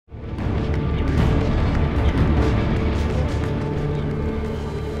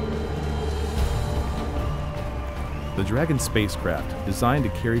The Dragon spacecraft, designed to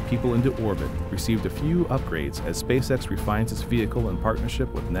carry people into orbit, received a few upgrades as SpaceX refines its vehicle in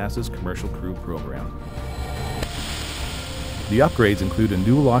partnership with NASA's Commercial Crew program. The upgrades include a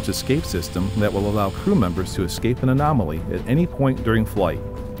new launch escape system that will allow crew members to escape an anomaly at any point during flight,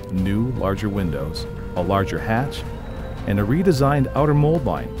 new, larger windows, a larger hatch, and a redesigned outer mold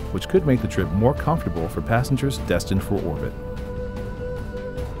line, which could make the trip more comfortable for passengers destined for orbit.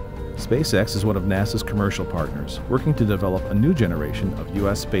 SpaceX is one of NASA's commercial partners, working to develop a new generation of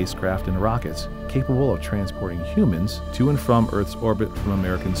U.S. spacecraft and rockets capable of transporting humans to and from Earth's orbit from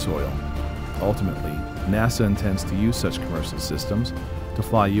American soil. Ultimately, NASA intends to use such commercial systems to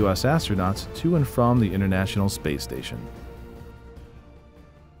fly U.S. astronauts to and from the International Space Station.